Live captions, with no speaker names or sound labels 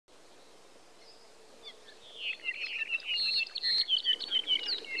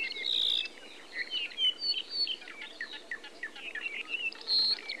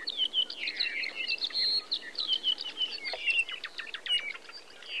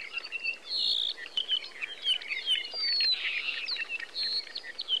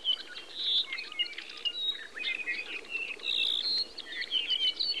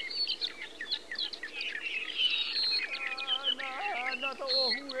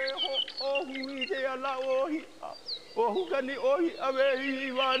ohu I te ala ohi, ohu kani ohi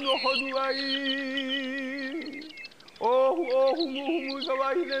awehi wano honu ai. Ohu muhu I ka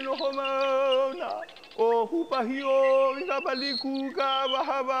wahine no homauna, ohu pahi o I ka paliku ka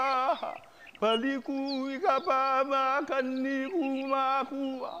wahawaha, paliku I ka pama kani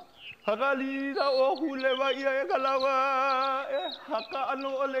kumakua. Hakalira ohu lewa ia e kalawa e haka ano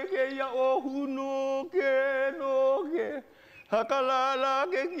ole ke ia ohu no ke hakalala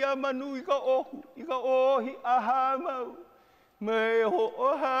ke kia manu I ka ohi aha mau me ho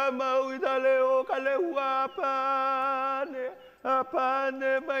oha mau I tale o kalehu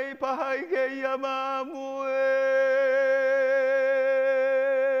apane mai pahai ke ia mamu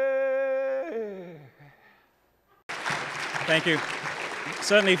Thank you.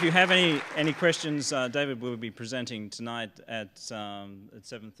 Certainly, if you have any questions, David will be presenting tonight at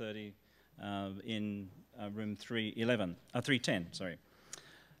 7:30 in room 310. Sorry.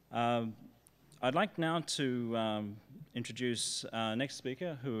 I'd like now to introduce our next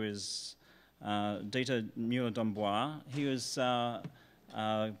speaker, who is Dieter Mueller-Dombois. He was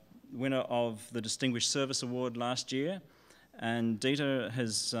winner of the Distinguished Service Award last year, and Dieter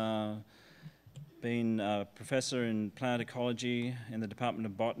has been a professor in plant ecology in the Department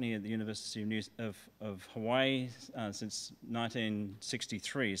of Botany at the University of Hawaii since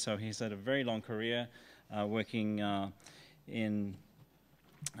 1963. So he's had a very long career working in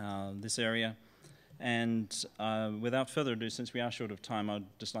this area. And without further ado, since we are short of time, I'd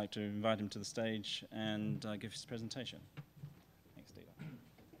just like to invite him to the stage and give his presentation. Thanks, Dieter.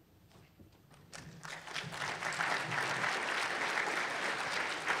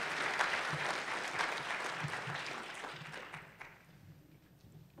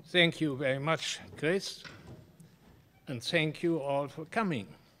 Thank you very much, Chris, and thank you all for coming.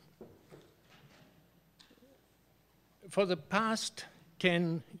 For the past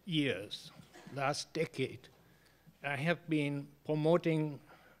 10 years, last decade, I have been promoting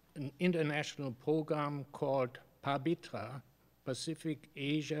an international program called PABITRA, Pacific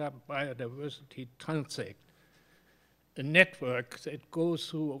Asia Biodiversity Transect, a network that goes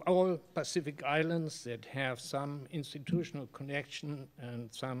through all Pacific islands that have some institutional connection and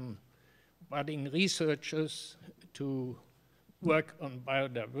some budding researchers to work on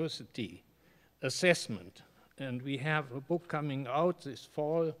biodiversity assessment. And we have a book coming out this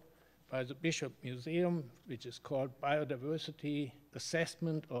fall by the Bishop Museum, which is called Biodiversity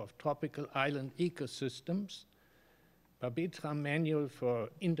Assessment of Tropical Island Ecosystems, PABITRA Manual for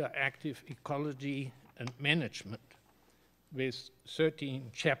Interactive Ecology and Management, with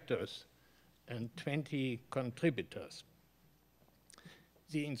 13 chapters and 20 contributors.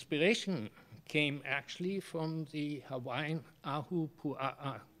 The inspiration came actually from the Hawaiian ahu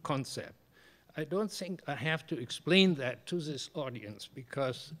pua'a concept. I don't think I have to explain that to this audience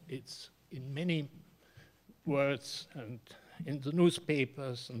because it's in many words and in the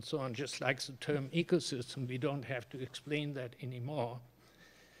newspapers and so on, just like the term ecosystem, we don't have to explain that anymore.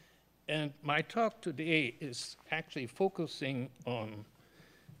 And my talk today is actually focusing on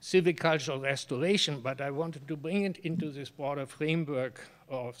silvicultural restoration, but I wanted to bring it into this broader framework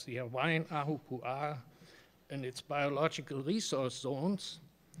of the Hawaiian ahu pua'a and its biological resource zones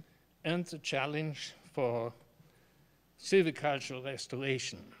and the challenge for silvicultural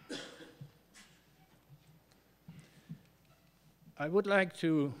restoration. I would like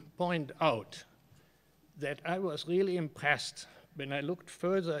to point out that I was really impressed when I looked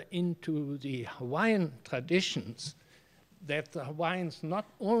further into the Hawaiian traditions, that the Hawaiians not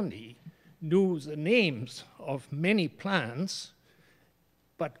only knew the names of many plants,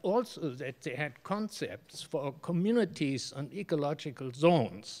 but also that they had concepts for communities and ecological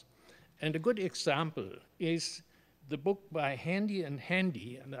zones. And a good example is the book by Handy and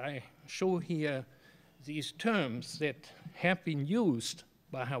Handy, and I show here these terms that have been used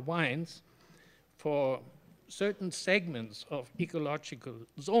by Hawaiians for certain segments of ecological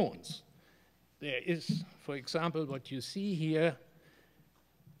zones. There is, for example, what you see here,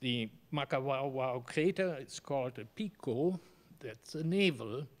 the Makawawao crater. It's called a pico. That's a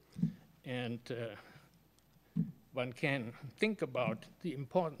navel. And one can think about the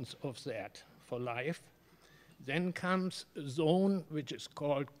importance of that for life. Then comes a zone which is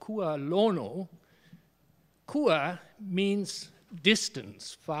called Kua Lono. Kua means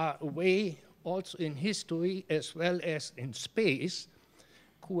distance, far away, also in history as well as in space.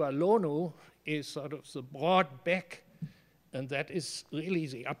 Kua Lono is sort of the broad back, and that is really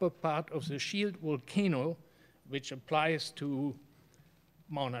the upper part of the shield volcano, which applies to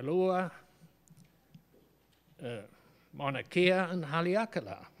Mauna Loa, Mauna Kea, and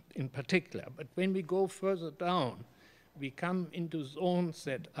Haleakala in particular. But when we go further down, we come into zones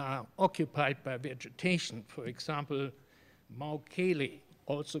that are occupied by vegetation. For example, Maukele,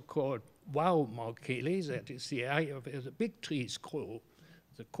 also called Wau Maukele, that is the area where the big trees grow,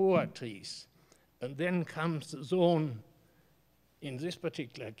 the koa trees. And then comes the zone, in this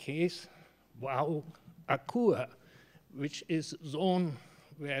particular case, Wau Akua, which is a zone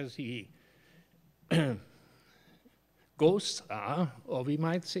where the ghosts are, or we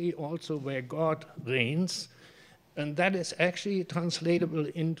might say also where God reigns, and that is actually translatable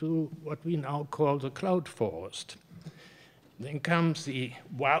into what we now call the cloud forest. Then comes the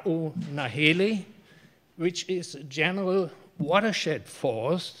Wa'o Nahele, which is a general watershed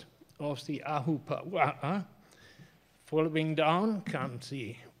forest of the Ahupua'a. Following down comes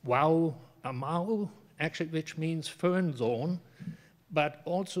the Wau Amau, actually which means fern zone, but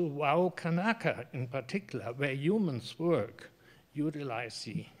also Wau Kanaka in particular, where humans work, utilize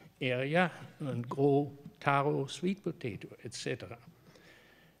the area and grow taro, sweet potato, etc.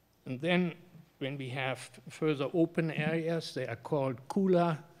 And then when we have further open areas, they are called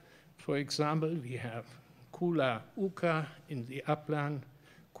kula. For example, we have kula uka in the upland,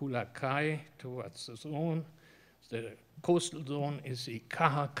 kula kai towards the zone. The coastal zone is the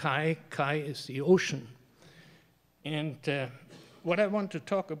kaha kai. Kai is the ocean. And what I want to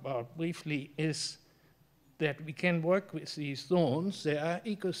talk about briefly is that we can work with these zones. There are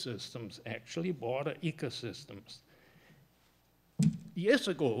ecosystems, actually, border ecosystems. Years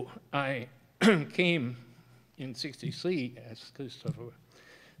ago, I came in '63, as Christopher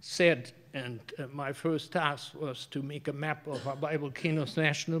said, and my first task was to make a map of Hawaii Volcanoes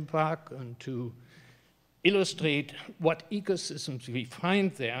National Park and to illustrate what ecosystems we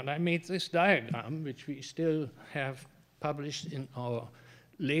find there. And I made this diagram, which we still have published in our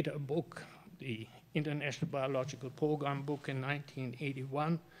later book, the International Biological Program book in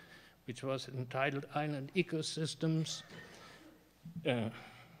 1981, which was entitled Island Ecosystems,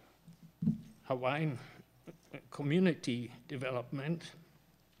 Hawaiian Community Development.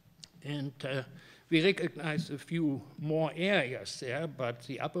 And we recognize a few more areas there, but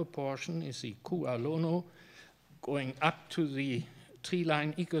the upper portion is the Kualono, going up to the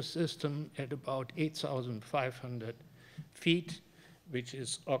tree-line ecosystem at about 8,500 feet, which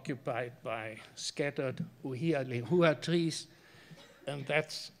is occupied by scattered uhia lehua trees, and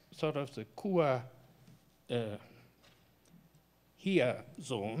that's sort of the kua hia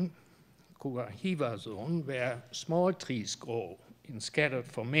zone, kua hiva zone, where small trees grow in scattered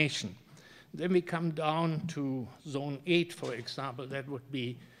formation. Then we come down to zone 8, for example. That would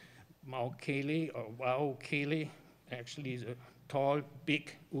be Maukele or Waukele. Actually, the tall,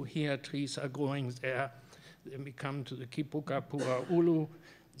 big uhia trees are growing there. Then we come to the Kīpuka-Pua'ulu,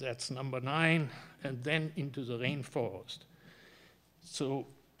 that's number 9, and then into the rainforest. So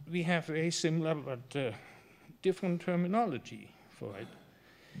we have very similar but different terminology for it.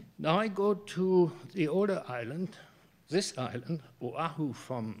 Now I go to the older island, this island, Oahu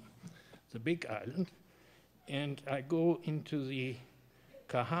from the big island, and I go into the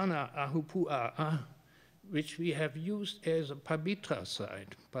Kahana Ahupua'a, which we have used as a Pabitra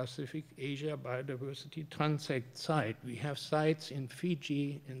site, Pacific Asia Biodiversity Transect site. We have sites in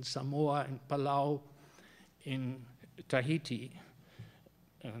Fiji, in Samoa, in Palau, in Tahiti,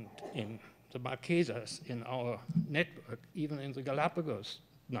 and in the Marquesas in our network, even in the Galapagos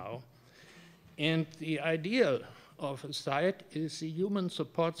now. And the ideal of a site is the human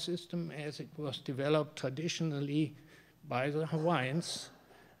support system as it was developed traditionally by the Hawaiians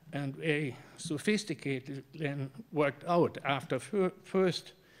and very sophisticated and worked out. After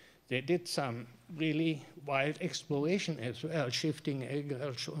first, they did some really wild exploration as well, shifting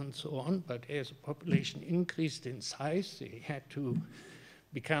agriculture and so on, but as the population increased in size, they had to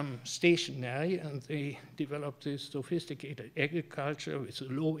become stationary, and they developed this sophisticated agriculture with the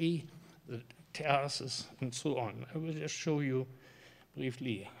lo'i, the terraces, and so on. I will just show you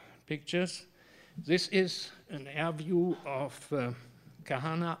briefly pictures. This is an air view of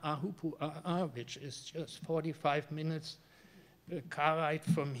Kahana Ahupua'a, which is just 45 minutes car ride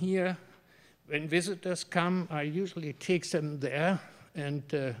from here. When visitors come, I usually take them there, and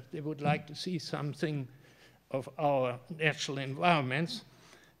they would like to see something of our natural environments.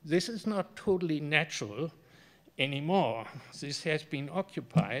 This is not totally natural anymore. This has been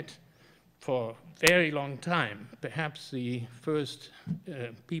occupied for a very long time. Perhaps the first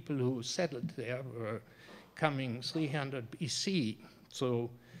people who settled there were coming 300 BC.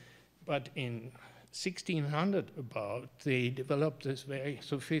 So, but in 1600 about, they developed this very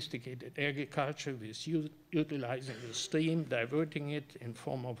sophisticated agriculture with utilizing the stream, diverting it in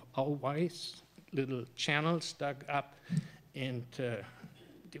form of auwais, little channels dug up, and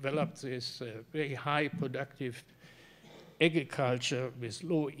developed this very high productive agriculture with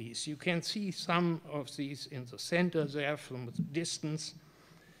low ease. You can see some of these in the center there from a distance,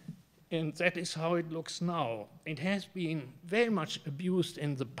 and that is how it looks now. It has been very much abused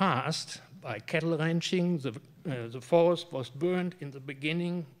in the past by cattle ranching. The forest was burned in the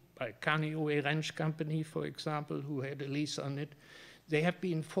beginning by Kaneohe Ranch Company, for example, who had a lease on it. There have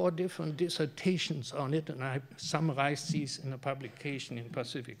been 4 different dissertations on it, and I summarized these in a publication in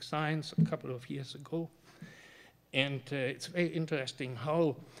Pacific Science a couple of years ago. And it's very interesting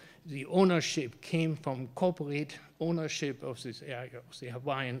how the ownership came from corporate ownership of this area, of the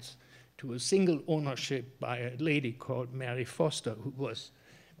Hawaiians, to a single ownership by a lady called Mary Foster, who was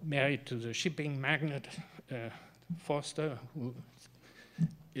married to the shipping magnate Foster, who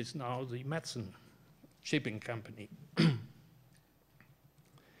is now the Matson shipping company.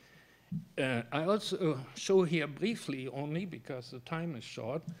 I also show here briefly, only because the time is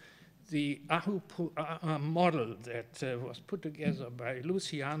short, the Ahu model that was put together by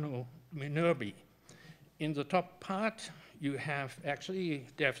Luciano Minervi. In the top part, you have actually,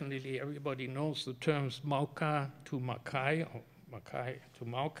 definitely everybody knows the terms Mauka to Makai, or Makai to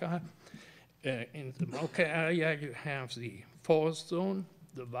Mauka. In the Mauka area, you have the forest zone,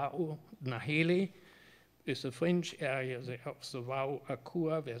 the Wa'u Nahele, is the fringe area of the Wa'u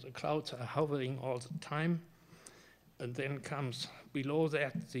Akua, where the clouds are hovering all the time. And then comes below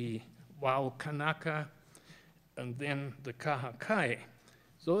that the Wa'u Kanaka, and then the Kahakai.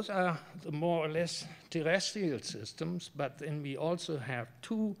 Those are the more or less terrestrial systems, but then we also have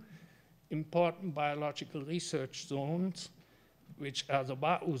 2 important biological research zones, which are the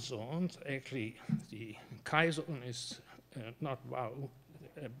Wa'u zones. Actually, the Kai zone is not Wa'u,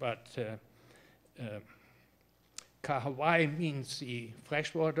 but Kahawai means the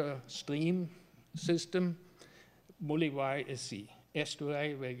freshwater stream system. Muliwai is the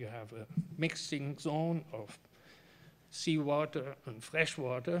estuary, where you have a mixing zone of seawater and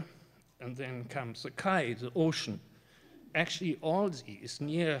freshwater. And then comes the Kai, the ocean. Actually, all these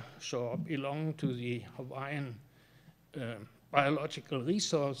near shore belong to the Hawaiian biological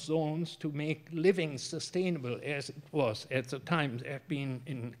resource zones to make living sustainable as it was at the time. There have been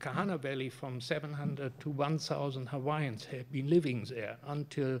in Kahana Valley from 700 to 1,000 Hawaiians have been living there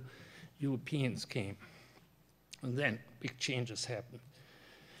until Europeans came. And then big changes happened.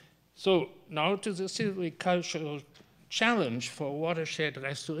 So now to the silvicultural challenge for watershed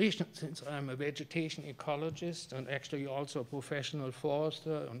restoration. Since I'm a vegetation ecologist and actually also a professional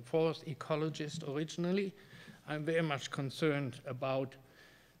forester and forest ecologist originally, I'm very much concerned about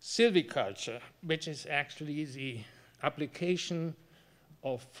silviculture, which is actually the application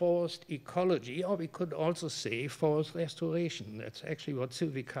of forest ecology, or we could also say forest restoration. That's actually what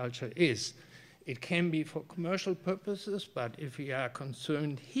silviculture is. It can be for commercial purposes, but if we are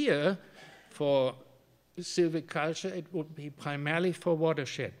concerned here for silviculture, it would be primarily for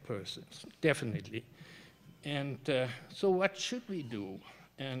watershed persons, definitely. And so what should we do?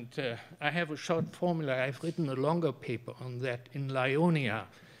 And I have a short formula. I've written a longer paper on that in Lionia,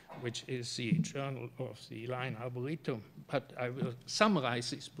 which is the journal of the Lion Arboretum. But I will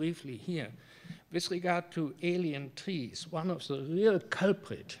summarize this briefly here. With regard to alien trees, one of the real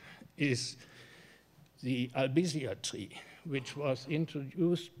culprits is the albizia tree, which was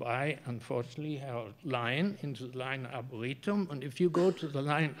introduced by, unfortunately, Harold Lyon into the Lion Arboretum. And if you go to the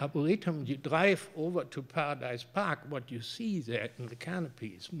Lion Arboretum, you drive over to Paradise Park, what you see there in the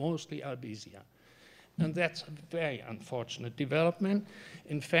canopy is mostly albizia. And that's a very unfortunate development.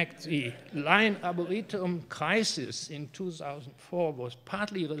 In fact, the Lion Arboretum crisis in 2004 was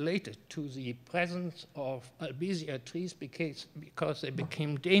partly related to the presence of albizia trees because they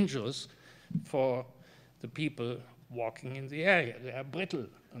became dangerous for the people walking in the area. They are brittle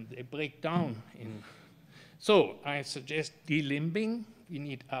and they break down. So I suggest delimbing. We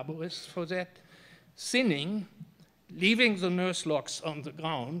need arborists for that. Thinning, leaving the nurse locks on the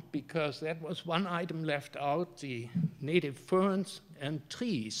ground, because that was one item left out. The native ferns and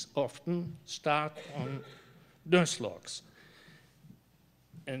trees often start on nurse locks.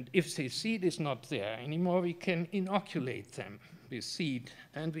 And if the seed is not there anymore, we can inoculate them with seed,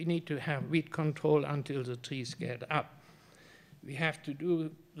 and we need to have weed control until the trees get up. We have to do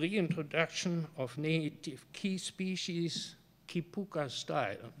reintroduction of native key species, kīpuka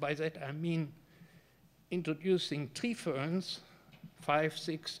style. By that I mean introducing tree ferns, 5,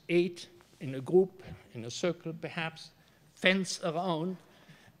 6, 8 in a group, in a circle perhaps, fence around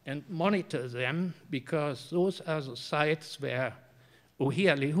and monitor them, because those are the sites where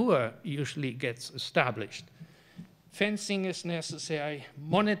ohia lehua usually gets established. Fencing is necessary,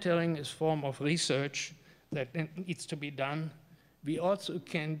 monitoring is a form of research that needs to be done, We also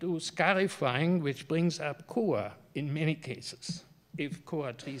can do scarifying, which brings up koa in many cases, if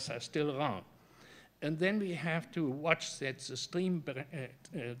koa trees are still around. And then we have to watch that the stream,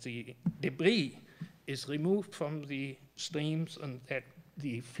 the debris is removed from the streams and that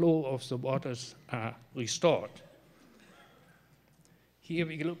the flow of the waters are restored. Here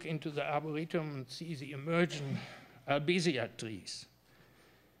we look into the arboretum and see the emerging albizia trees,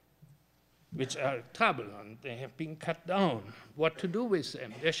 which are trouble, and they have been cut down. What to do with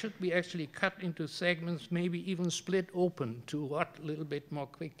them? They should be actually cut into segments, maybe even split open to rot a little bit more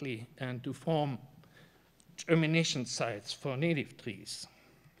quickly and to form germination sites for native trees.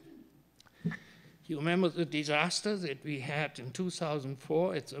 You remember the disaster that we had in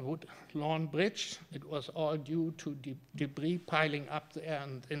 2004 at the Woodlawn Bridge? It was all due to debris piling up there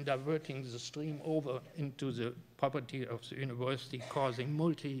and diverting the stream over into the property of the university, causing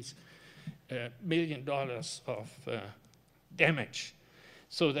multi-million dollars of damage.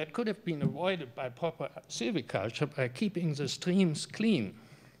 So that could have been avoided by proper silviculture by keeping the streams clean.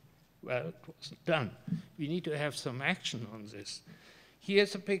 Well, it wasn't done. We need to have some action on this.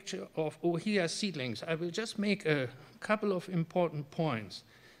 Here's a picture of ohia seedlings. I will just make a couple of important points.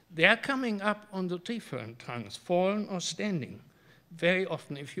 They are coming up on the tree fern trunks, fallen or standing. Very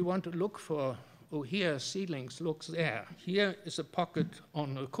often, if you want to look for ohia seedlings, look there. Here is a pocket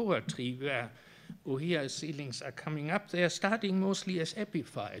on a koa tree where ohia seedlings are coming up. They are starting mostly as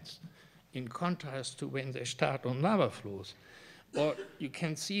epiphytes, in contrast to when they start on lava flows. Or you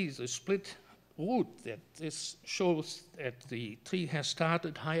can see the split root that this shows that the tree has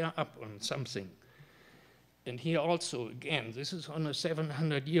started higher up on something. And here also, again, this is on a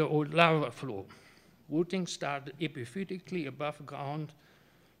 700-year-old lava flow. Rooting started epiphytically above ground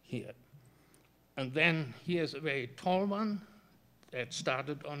here. And then here's a very tall one that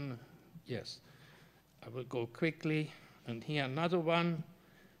started on, yes, I will go quickly. And here another one,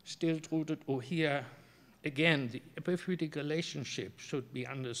 still rooted, here. Again, the epiphytic relationship should be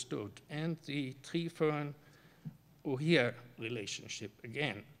understood, and the tree fern ohia relationship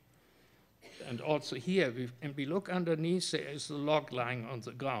again. And also here, and we look underneath, there is a log lying on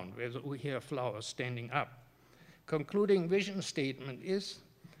the ground where the ohia flower is standing up. Concluding vision statement is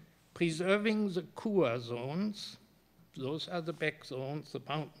preserving the kua zones, those are the back zones, the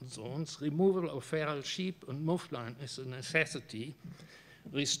mountain zones, removal of feral sheep and mufflon is a necessity.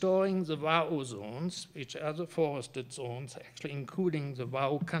 Restoring the wao zones, which are the forested zones, actually including the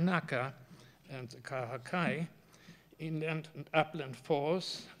wao kanaka and the kahakai, inland and upland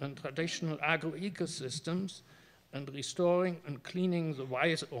forests and traditional agro-ecosystems, and restoring and cleaning the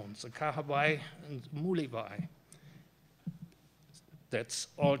wai zones, the kahawai and the muliwai. That's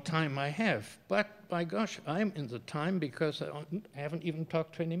all time I have. But my gosh, I'm in the time because I haven't even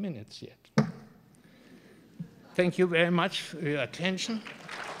talked 20 minutes yet. Thank you very much for your attention.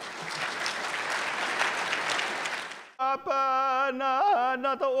 Apana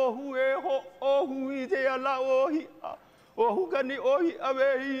nata ohu e ho ohu I te ala ohi ohu kani ohi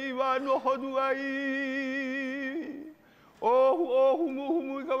awehi wa no hodu ai ohu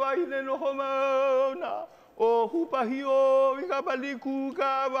muhu I ka wahine no homauna ohu pahi o I ka paliku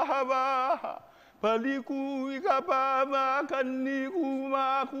ka wahawaha paliku I ka pama kani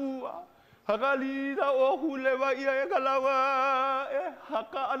kumakua Hakalira ohu lewa ia e kalawa e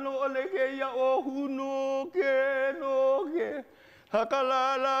haka ano ole ke ia ohu no ke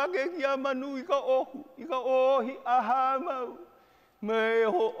hakalala ke kia manu I ka ohi aha mau me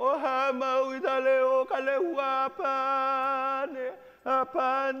ho oha mau I tale o kalehu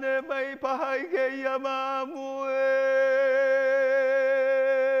apane mai pahai ke ia mamu e